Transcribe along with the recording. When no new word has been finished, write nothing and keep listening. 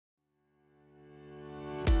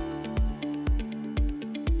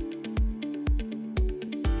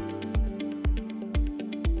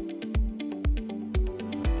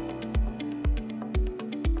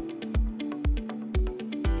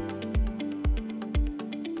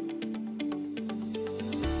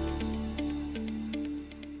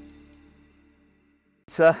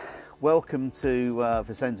Peter, welcome to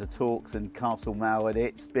Vissensa Talks and Castle Malwood.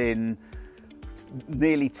 It's been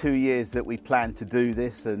nearly 2 years that we planned to do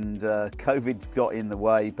this, and COVID's got in the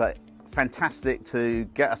way, but fantastic to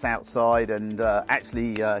get us outside and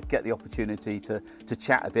actually get the opportunity to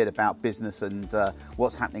chat a bit about business and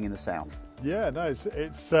what's happening in the south. Yeah, no,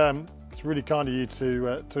 it's really kind of you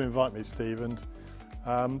to invite me, Steve, and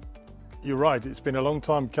you're right, it's been a long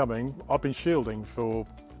time coming. I've been shielding for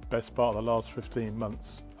best part of the last 15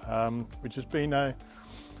 months, which has been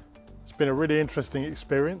it's been a really interesting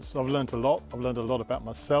experience. I've learned a lot. I've learned a lot about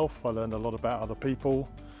myself. I learned a lot about other people.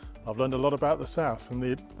 I've learned a lot about the South and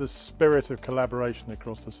the spirit of collaboration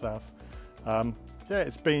across the South. Yeah,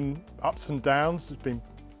 it's been ups and downs. It's been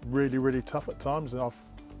really, really tough at times, and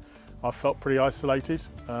I've felt pretty isolated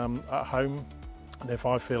at home. And if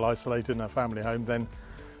I feel isolated in a family home, then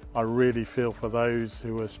I really feel for those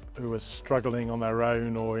who are struggling on their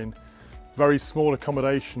own or in very small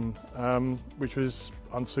accommodation, which was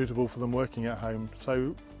unsuitable for them working at home.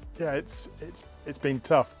 So yeah, it's been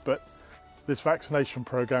tough, but this vaccination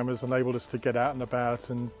program has enabled us to get out and about,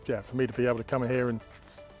 and yeah, for me to be able to come here and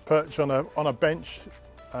perch on a bench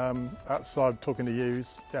outside talking to you,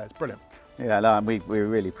 yeah, it's brilliant. Yeah, no, and we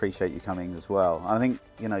really appreciate you coming as well. I think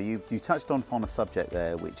you touched on a subject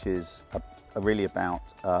there, which is really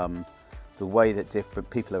about the way that different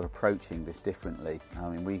people are approaching this differently. I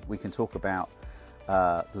mean, we can talk about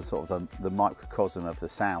the sort of the microcosm of the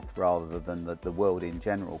South rather than the world in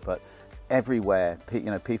general, but everywhere,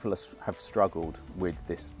 people have struggled with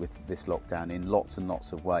this lockdown in lots and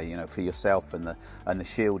lots of ways. For yourself, and the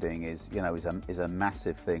shielding is a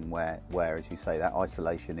massive thing where, as you say, that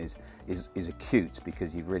isolation is acute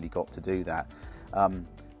because you've really got to do that.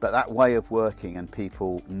 But that way of working and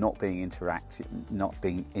people not being interacting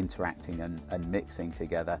and mixing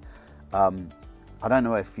together. I don't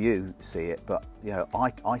know if you see it, but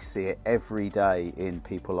I see it every day in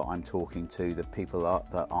people that I'm talking to, the people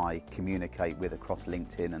that I communicate with across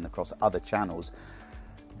LinkedIn and across other channels.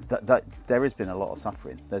 That there has been a lot of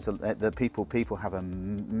suffering. People have a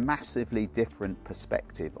massively different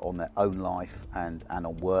perspective on their own life and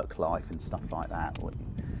on work life and stuff like that.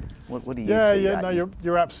 What do you see? Yeah, no,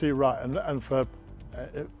 you're absolutely right. And for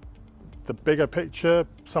the bigger picture,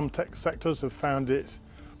 some tech sectors have found it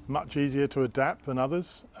much easier to adapt than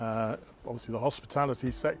others. Obviously, the hospitality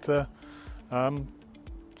sector found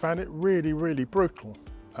it really, really brutal.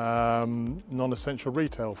 Non-essential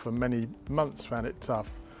retail for many months found it tough.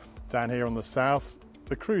 Down here on the south,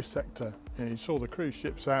 the cruise sector. You saw the cruise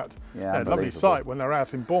ships out. Yeah, lovely sight when they're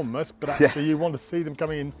out in Bournemouth, but actually you want to see them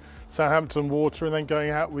coming in Southampton water and then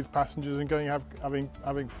going out with passengers and going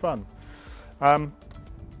having fun. At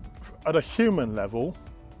a human level,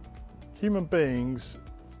 human beings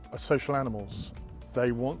are social animals.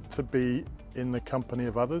 They want to be in the company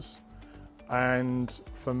of others, and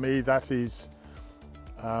for me that's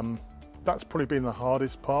probably been the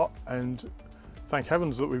hardest part. And thank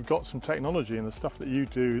heavens that we've got some technology, and the stuff that you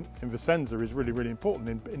do in Vissensa is really, really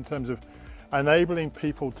important in terms of enabling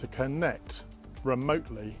people to connect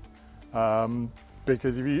remotely.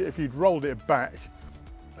 Because if you'd rolled it back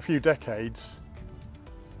a few decades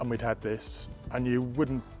and we'd had this, and you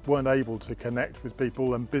weren't able to connect with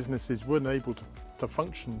people and businesses weren't able to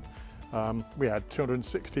function. We had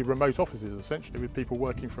 260 remote offices essentially with people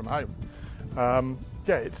working from home.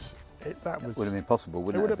 Yeah, that would have been impossible,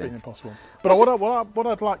 wouldn't it? It would have been impossible. But what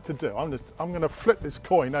I'd like to do, I'm going to flip this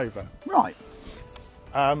coin over. Right.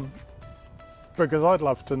 Because I'd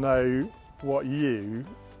love to know what you,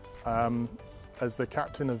 as the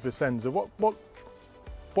captain of Vissensa,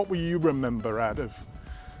 what will you remember out of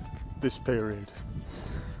this period?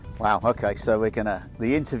 Wow, okay, so the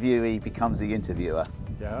interviewee becomes the interviewer.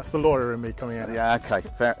 Yeah, that's the lawyer in me coming out. Yeah, okay,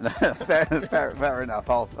 fair enough.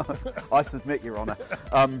 I submit, Your Honour.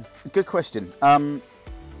 Good question. I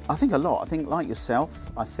think a lot. I think, like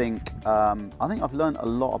yourself, I think I've learned a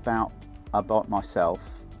lot about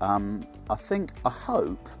myself. I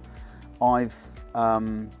hope I've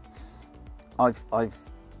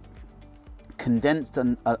condensed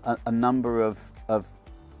a number of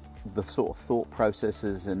the sort of thought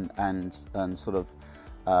processes and sort of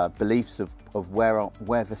beliefs of where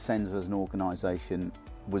Vissensa as an organisation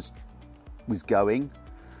was going.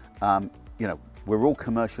 we're all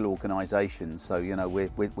commercial organisations, so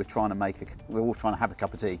we're trying to we're all trying to have a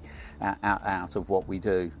cup of tea out of what we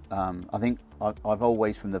do. I think I've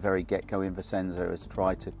always, from the very get-go in Vissensa, has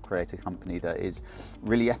tried to create a company that is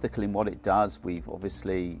really ethical in what it does. We've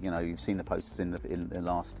obviously, you've seen the posts in the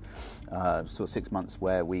last sort of 6 months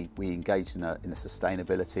where we engaged in a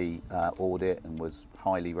sustainability audit and was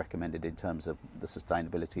highly recommended in terms of the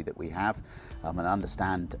sustainability that we have, and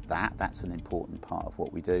understand that's an important part of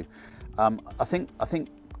what we do. I think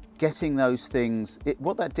getting those things,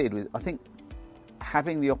 what that did was, I think,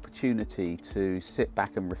 having the opportunity to sit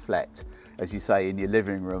back and reflect, as you say, in your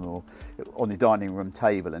living room or on your dining room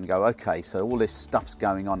table, and go, okay, so all this stuff's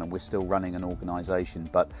going on and we're still running an organisation,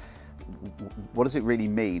 but what does it really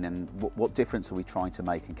mean, and what difference are we trying to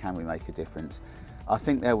make, and can we make a difference? I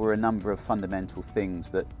think there were a number of fundamental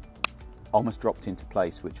things that almost dropped into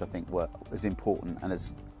place, which I think was important and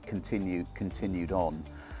has continued on.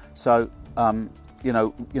 So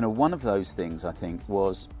one of those things, I think,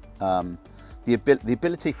 was the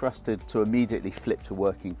ability for us to immediately flip to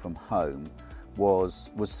working from home was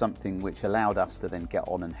something which allowed us to then get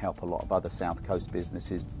on and help a lot of other South Coast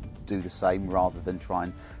businesses do the same, rather than try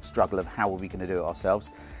and struggle of how are we going to do it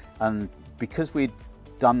ourselves. And because we'd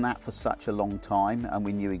done that for such a long time and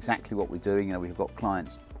we knew exactly what we're doing, we've got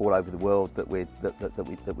clients all over the world that we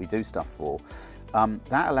do stuff for,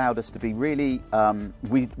 that allowed us to be really,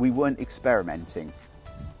 we weren't experimenting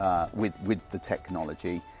with the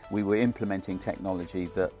technology. We were implementing technology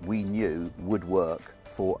that we knew would work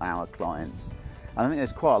for our clients. And I think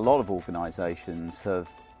there's quite a lot of organisations have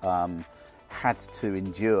had to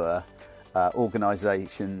endure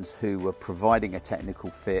organisations who were providing a technical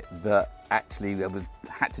fit that actually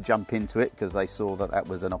had to jump into it because they saw that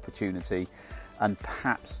was an opportunity, and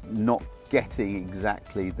perhaps not getting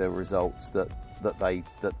exactly the results that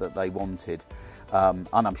they wanted. And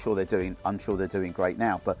I'm sure they're doing great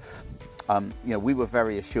now, but we were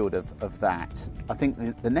very assured of that. I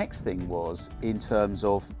think the next thing was, in terms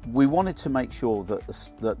of, we wanted to make sure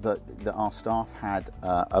that our staff had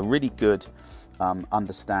a really good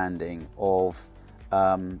understanding of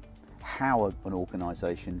how an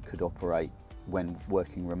organisation could operate when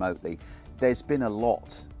working remotely. There's been a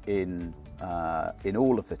lot in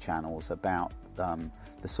all of the channels about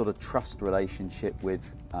the sort of trust relationship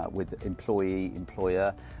with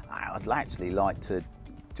employee-employer. I'd actually like to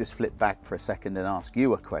just flip back for a second and ask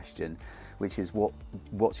you a question, which is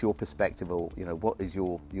what's your perspective, or what is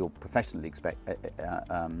your professional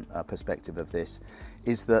perspective of this?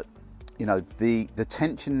 Is that the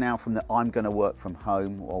tension now from the I'm going to work from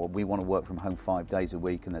home, or we want to work from home 5 days a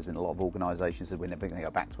week, and there's been a lot of organisations that we're never going to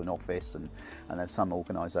go back to an office, and there's some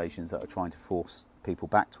organisations that are trying to force people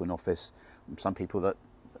back to an office, some people that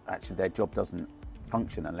actually their job doesn't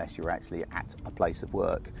function unless you're actually at a place of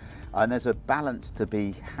work, and there's a balance to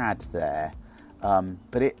be had there,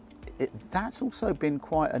 but that's also been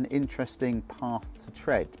quite an interesting path to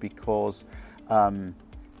tread, because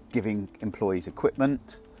giving employees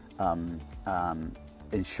equipment,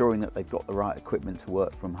 ensuring that they've got the right equipment to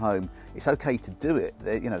work from home. It's okay to do it.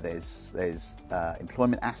 There's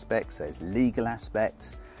employment aspects, there's legal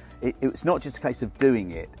aspects. It's not just a case of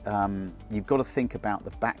doing it. You've got to think about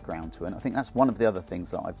the background to it. And I think that's one of the other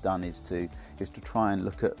things that I've done is to try and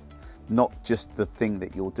look at not just the thing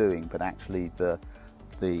that you're doing, but actually the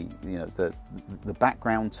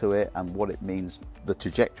background to it and what it means, the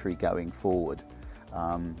trajectory going forward.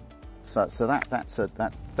 So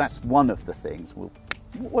that's one of the things.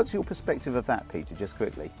 What's your perspective of that, Peter, just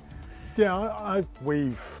quickly? Yeah,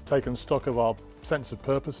 we've taken stock of our sense of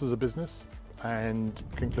purpose as a business and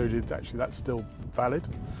concluded actually that's still valid.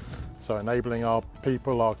 So enabling our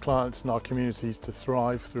people, our clients and our communities to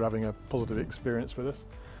thrive through having a positive experience with us,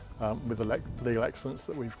 with the legal excellence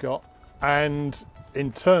that we've got. And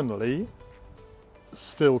internally,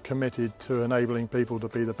 still committed to enabling people to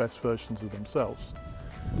be the best versions of themselves.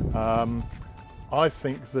 I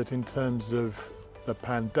think that in terms of the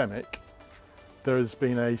pandemic, there has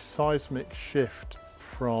been a seismic shift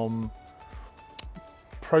from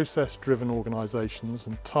process-driven organisations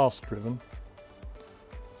and task-driven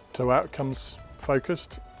to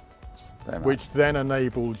outcomes-focused, which then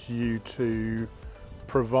enables you to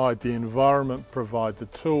provide the environment, provide the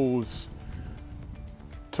tools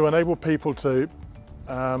to enable people to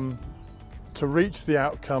reach the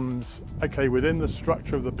outcomes, within the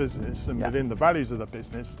structure of the business and within the values of the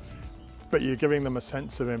business, but you're giving them a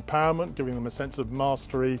sense of empowerment, giving them a sense of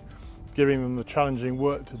mastery, giving them the challenging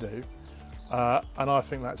work to do, and I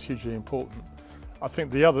think that's hugely important. I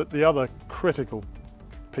think the other critical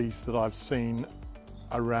piece that I've seen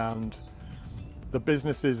around the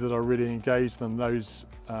businesses that are really engaged and those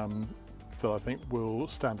that I think will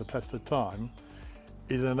stand the test of time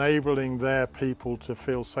is enabling their people to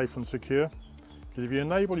feel safe and secure. Because if you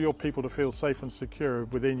enable your people to feel safe and secure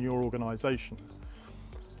within your organisation,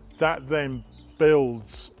 that then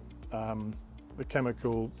builds the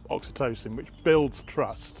chemical oxytocin, which builds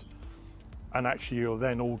trust, and actually you're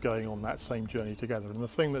then all going on that same journey together. And the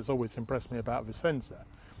thing that's always impressed me about Vissensa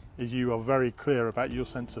is you are very clear about your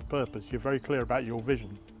sense of purpose, you're very clear about your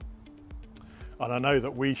vision. And I know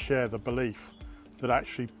that we share the belief that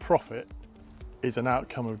actually profit is an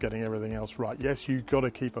outcome of getting everything else right. Yes, you've got to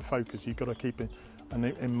keep a focus, you've got to keep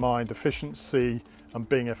in mind efficiency and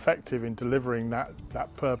being effective in delivering that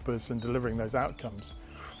purpose and delivering those outcomes.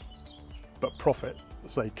 But profit,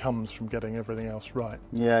 say, comes from getting everything else right.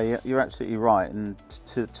 Yeah, you're absolutely right. And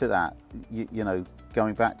to that, you know,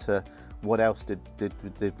 going back to what else did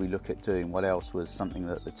we look at doing? What else was something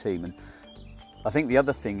that the team, and I think the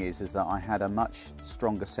other thing is that I had a much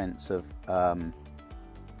stronger sense of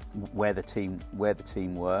where the team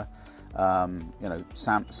were. You know,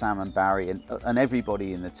 Sam and Barry and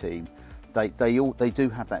everybody in the team, they do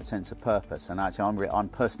have that sense of purpose, and actually I'm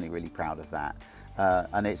personally really proud of that.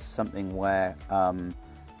 And it's something where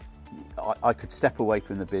I could step away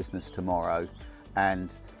from the business tomorrow,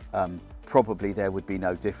 and probably there would be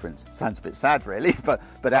no difference. Sounds a bit sad, really,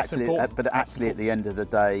 but actually at the end of the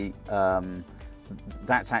day,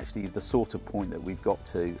 that's actually the sort of point that we've got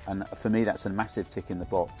to, and for me that's a massive tick in the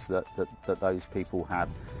box that those people have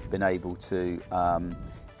been able to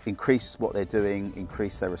increase what they're doing,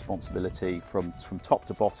 increase their responsibility from top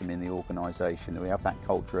to bottom in the organisation. We have that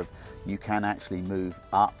culture of you can actually move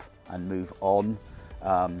up and move on,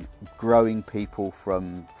 growing people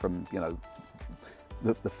from you know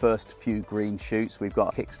the first few green shoots. We've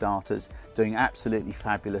got Kickstarters doing absolutely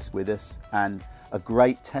fabulous with us, and a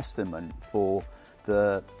great testament for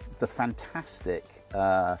the fantastic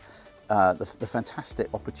the fantastic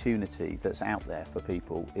opportunity that's out there for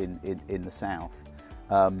people in the south.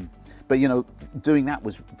 But you know, doing that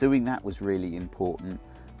was really important.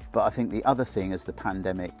 But I think the other thing as the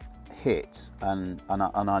pandemic hit, and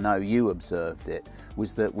I know you observed it,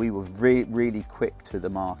 was that we were really quick to the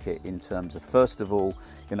market in terms of, first of all,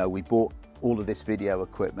 you know, we bought all of this video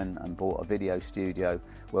equipment and bought a video studio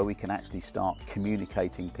where we can actually start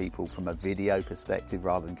communicating people from a video perspective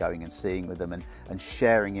rather than going and seeing with them and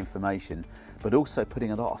sharing information, but also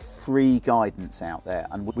putting a lot of free guidance out there.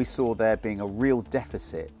 And we saw there being a real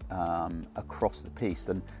deficit across the piece,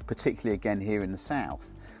 and particularly again here in the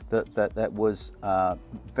south, that was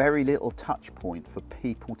very little touch point for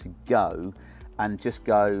people to go and just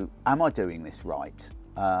go, am I doing this right?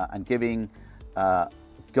 And giving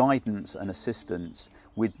guidance and assistance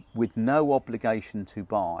with no obligation to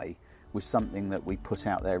buy was something that we put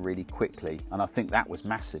out there really quickly, and I think that was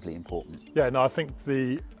massively important. Yeah, no, I think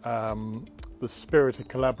the spirit of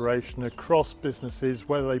collaboration across businesses,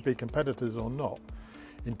 whether they be competitors or not,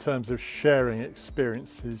 in terms of sharing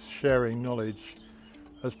experiences, sharing knowledge,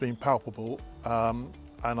 has been palpable,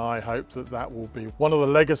 and I hope that will be one of the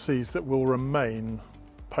legacies that will remain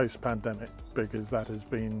post-pandemic, because that has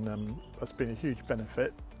been a huge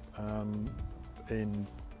benefit in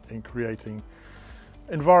creating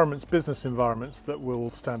environments, business environments that will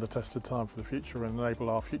stand the test of time for the future and enable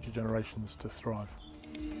our future generations to thrive.